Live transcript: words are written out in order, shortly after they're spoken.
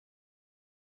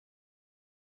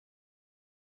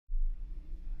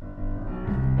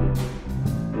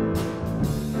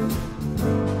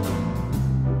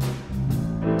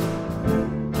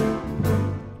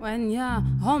when you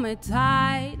hold me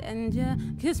tight and you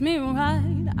kiss me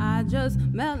right, I just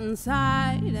melt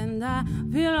inside and I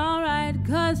feel alright,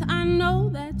 'cause I know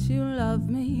that you love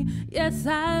me. Yes,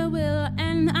 I will,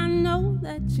 and I know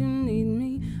that you need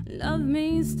me. Love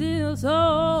me still, so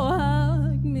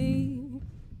hug me.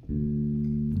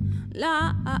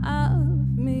 Love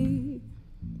me.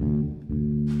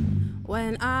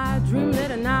 When I dream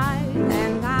late at night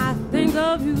and I think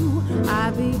of you, I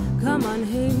become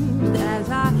unhinged, as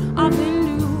I often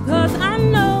do, 'cause I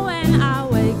know when I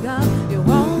wake up you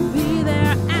won't be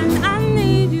there, and I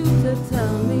need you to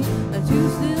tell me that you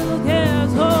still care,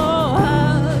 so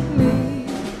hug me.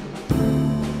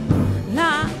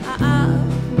 Love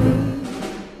me.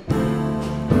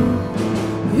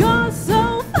 You're so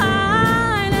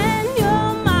fine and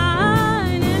you're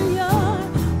mine and you're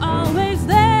always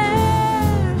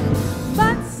there,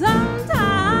 but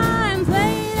sometimes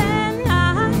late at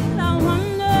night I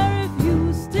wonder if you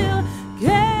still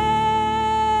care.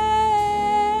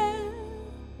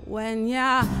 When you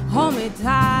hold me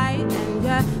tight and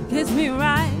you kiss me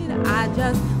right, I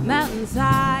just melt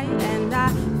inside and I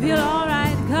feel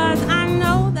alright, 'cause I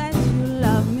know that you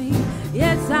love me.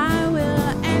 Yes, I will,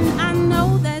 and I know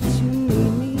that you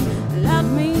need me. Love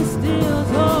me still,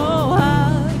 so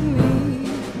hug me.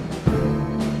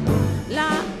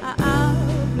 Love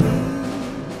me.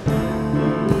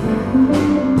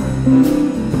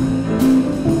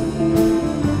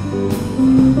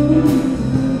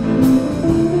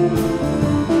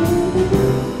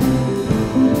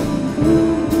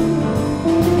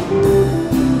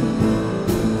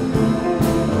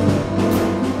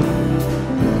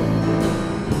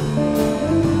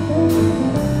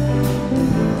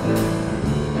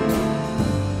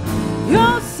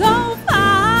 You're so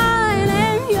fine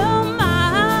and you're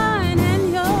mine and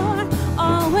you're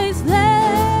always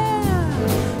there,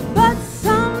 but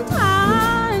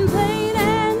sometimes late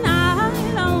at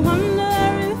night I wonder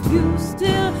if you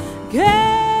still care.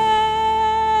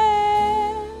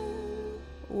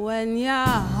 When you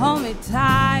hold me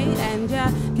tight and you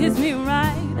kiss me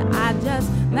right, I just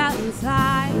melt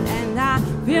inside and I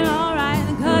feel alright,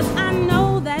 'cause I know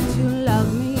that you love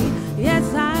me. Yes,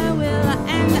 I will,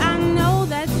 and I know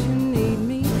that you need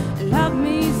me. Love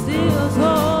me still,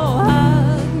 so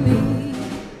hug me.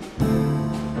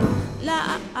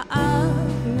 Love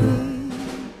me.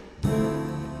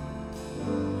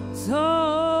 So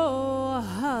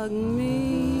hug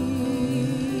me.